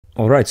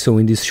Alright, so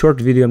in this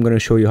short video, I'm going to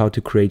show you how to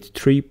create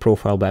 3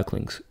 profile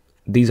backlinks.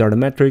 These are the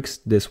metrics,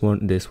 this one,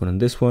 and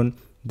this one.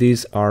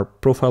 These are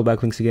profile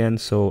backlinks again,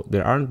 so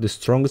they aren't the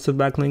strongest of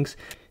backlinks.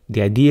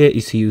 The idea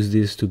is to use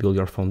this to build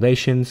your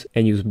foundations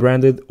and use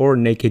branded or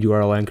naked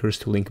URL anchors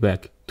to link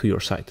back to your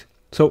site.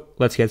 So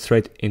let's get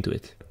straight into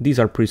it. These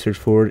are pretty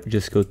straightforward.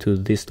 Just go to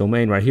this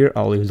domain right here.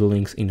 I'll leave the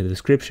links in the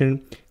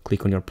description.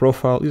 Click on your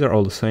profile. These are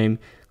all the same.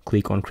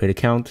 Click on create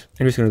account.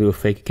 I'm just going to do a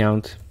fake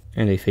account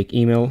and a fake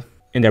email.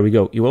 And there we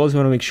go. You always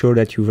want to make sure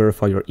that you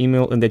verify your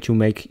email and that you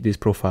make these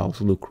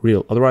profiles look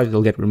real. Otherwise,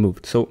 they'll get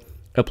removed. So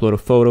upload a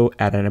photo,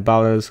 add an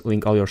about us,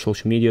 link all your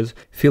social medias,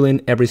 fill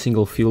in every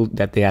single field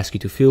that they ask you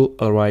to fill.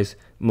 Otherwise,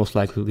 most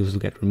likely this will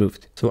get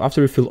removed. So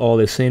after you fill all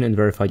this in and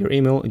verify your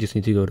email, you just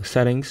need to go to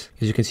settings.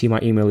 As you can see, my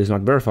email is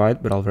not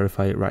verified, but I'll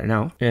verify it right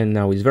now. And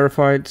now it's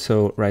verified.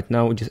 So right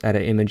now, we just add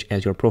an image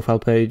as your profile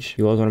page.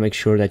 You always want to make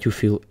sure that you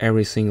fill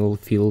every single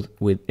field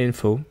with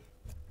info.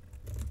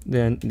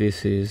 Then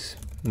this is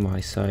my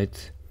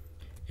site.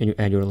 And you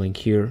add your link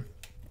here.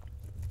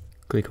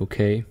 Click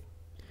OK.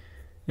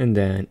 And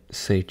then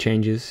save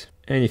changes.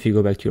 And if you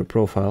go back to your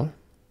profile,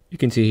 you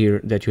can see here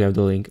that you have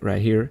the link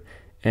right here.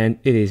 And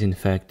it is in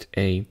fact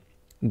a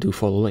do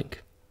follow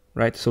link,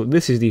 right? So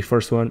this is the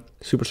first one,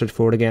 super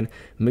straightforward again.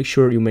 Make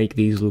sure you make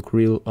these look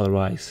real,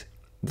 otherwise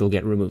they'll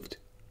get removed.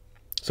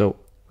 So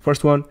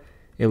first one,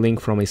 a link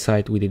from a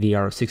site with a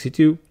DR of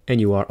 62 and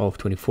UR of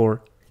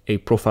 24, a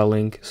profile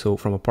link. So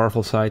from a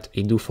powerful site,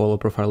 a do follow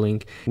profile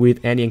link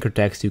with any anchor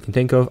text you can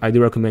think of. I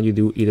do recommend you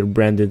do either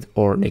branded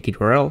or naked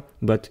URL,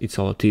 but it's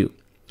all up to you.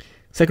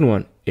 Second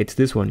one, it's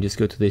this one. Just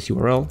go to this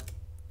URL.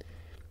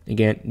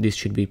 Again, this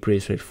should be pretty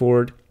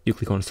straightforward. You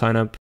click on sign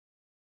up.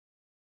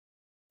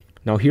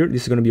 Now here,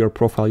 this is going to be your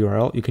profile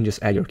URL. You can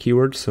just add your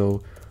keyword.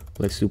 So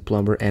let's do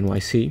plumber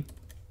NYC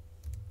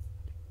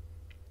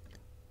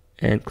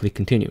and click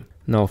continue.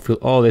 Now fill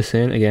all this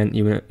in. Again,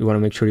 you want to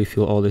make sure you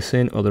fill all this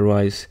in.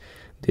 Otherwise,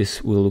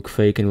 this will look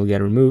fake and will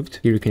get removed.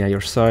 Here you can add your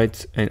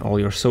site and all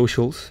your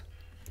socials.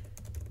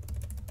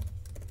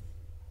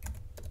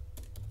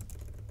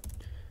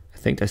 I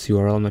think that's the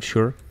URL, I'm not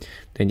sure.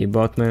 Then the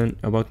about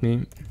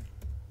me.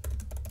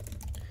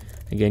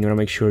 Again, you want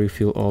to make sure you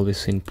fill all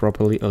this in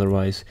properly,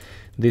 otherwise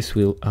this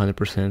will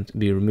 100%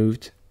 be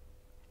removed.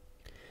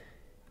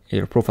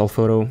 Your profile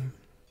photo,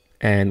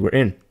 and we're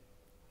in.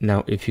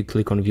 Now, if you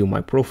click on view my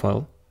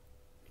profile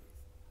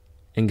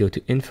and go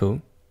to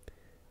info,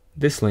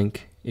 this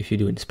link, if you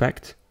do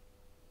inspect,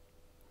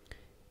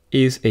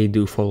 is a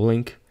do follow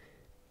link,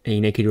 a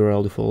naked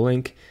URL do follow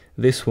link.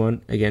 This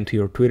one, again, to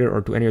your Twitter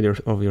or to any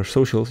of your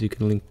socials, you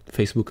can link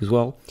Facebook as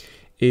well,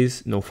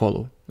 is no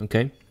follow,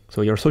 okay?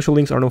 So your social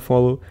links are no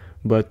follow,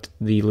 but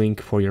the link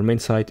for your main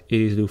site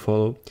is do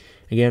follow.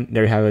 Again,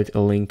 there you have it, a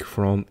link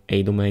from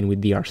a domain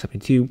with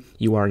DR72,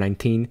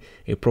 UR19,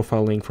 a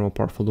profile link from a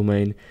powerful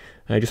domain.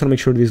 I just want to make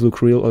sure these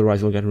look real,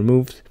 otherwise they'll get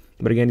removed.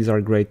 But again, these are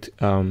a great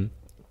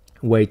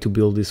way to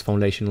build this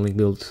foundation link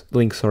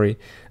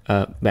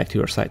back to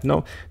your site.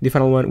 Now, the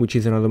final one, which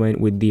is another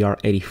domain with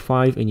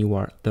DR85 and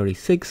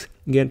UR36.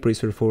 Again, pretty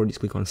straightforward.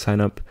 Just click on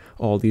sign up.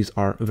 All these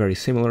are very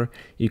similar.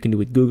 You can do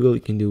with Google, you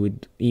can do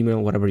with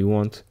email, whatever you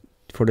want.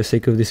 For the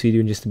sake of this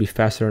video, just to be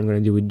faster, I'm going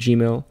to do with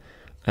Gmail.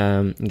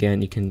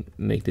 Again, you can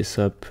make this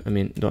up. I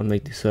mean, don't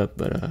make this up,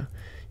 but you want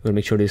to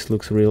make sure this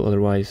looks real.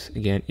 Otherwise,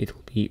 again, it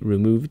will be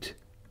removed.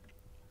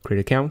 Create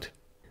account.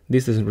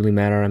 This doesn't really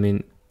matter. I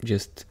mean,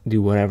 just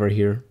do whatever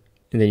here.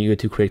 And then you go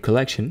to create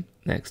collection.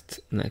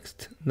 Next.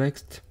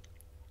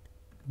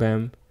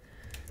 Bam.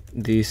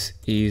 This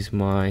is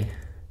my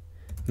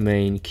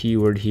main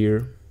keyword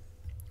here.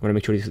 I want to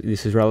make sure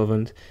this is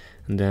relevant.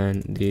 And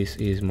then this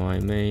is my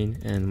main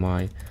and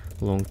my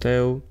long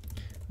tail.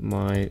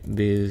 My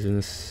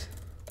business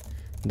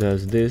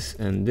does this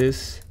and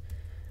this.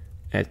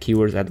 Add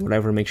keywords, add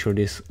whatever. Make sure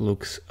this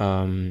looks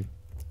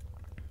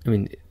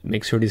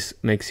make sure this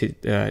makes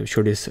it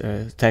this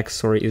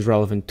text is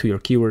relevant to your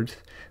keywords,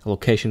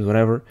 locations,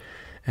 whatever.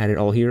 Add it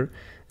all here,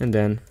 and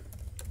then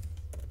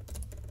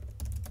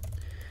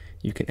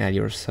you can add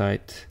your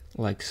site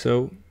like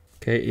so.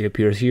 Okay, it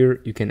appears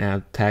here. You can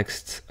add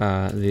text.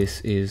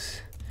 This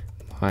is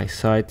my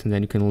site, and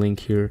then you can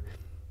link here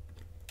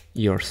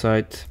your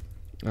site.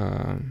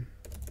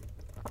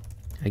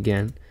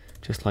 Again,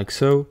 just like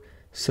so.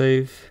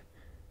 Save.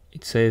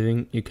 It's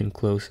saving. You can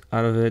close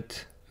out of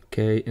it.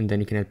 Okay, and then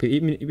you can add. I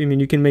mean,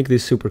 you can make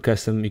this super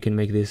custom. You can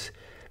make this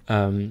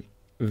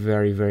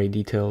very, very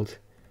detailed.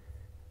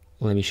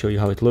 Let me show you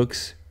how it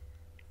looks.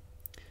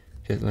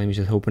 Let me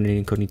just open an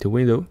incognito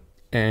window.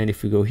 And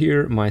if we go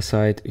here, my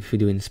site, if we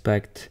do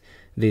inspect,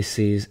 this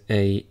is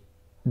a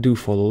do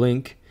follow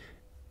link.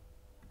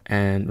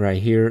 And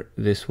right here,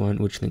 this one,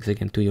 which links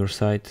again to your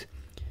site,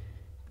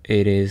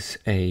 it is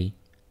a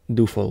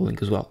do follow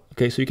link as well.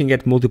 Okay, so you can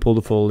get multiple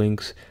do follow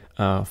links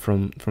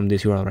from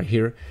this URL right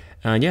here.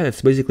 And yeah,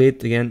 that's basically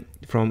it. Again,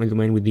 from a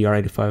domain with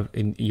DR85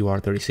 and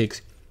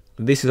UR36.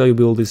 This is how you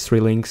build these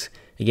 3 links.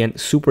 Again,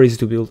 super easy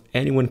to build.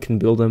 Anyone can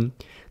build them.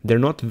 They're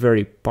not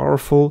very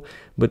powerful,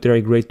 but they're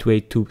a great way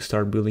to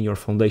start building your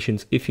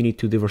foundations if you need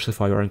to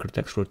diversify your anchor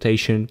text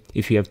rotation.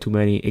 If you have too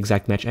many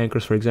exact match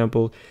anchors, for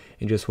example,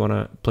 and just want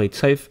to play it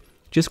safe,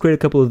 just create a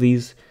couple of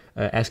these,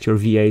 ask your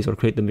VAs or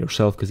create them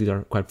yourself because these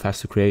are quite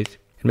fast to create.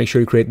 And make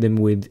sure you create them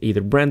with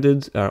either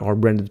branded or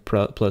branded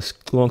plus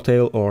long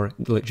tail, or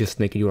just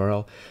naked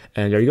URL.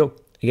 And there you go.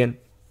 Again,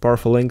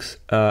 powerful links.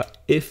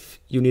 If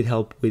you need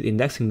help with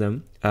indexing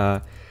them,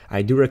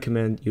 I do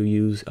recommend you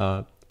use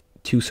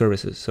 2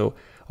 services. So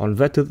on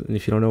Vetted, and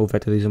if you don't know,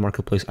 Vetted is a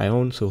marketplace I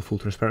own, so full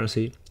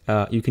transparency.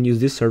 You can use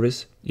this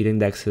service. It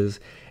indexes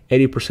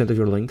 80% of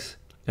your links.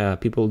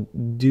 People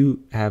do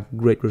have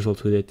great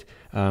results with it.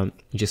 You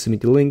just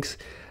submit the links,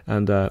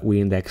 and we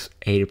index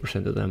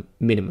 80% of them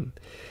minimum.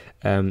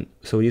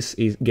 So this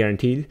is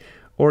guaranteed.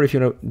 Or if you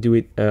want to do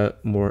it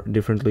more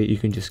differently, you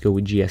can just go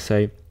with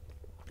GSA.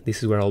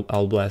 This is where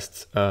I'll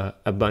blast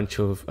a bunch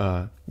of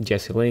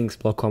GSA links,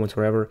 blog comments,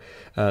 whatever,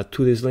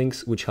 to these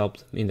links, which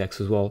helps index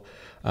as well.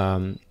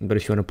 But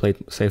if you want to play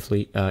it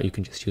safely, you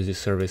can just use this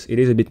service. It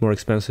is a bit more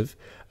expensive,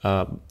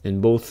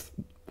 and both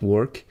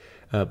work,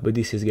 but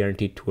this is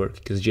guaranteed to work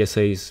because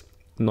GSA is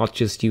not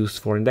just used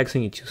for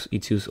indexing,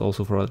 it's used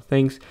also for other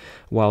things,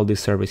 while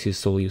this service is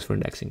solely used for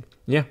indexing.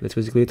 Yeah, that's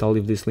basically it. I'll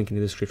leave this link in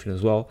the description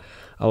as well.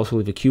 I'll also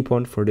leave a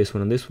coupon for this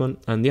one and this one.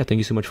 And yeah, thank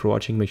you so much for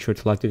watching. Make sure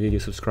to like the video,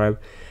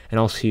 subscribe, and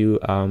I'll see you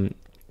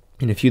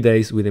in a few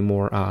days with a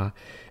more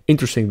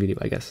interesting video,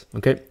 I guess.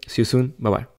 Okay, see you soon. Bye-bye.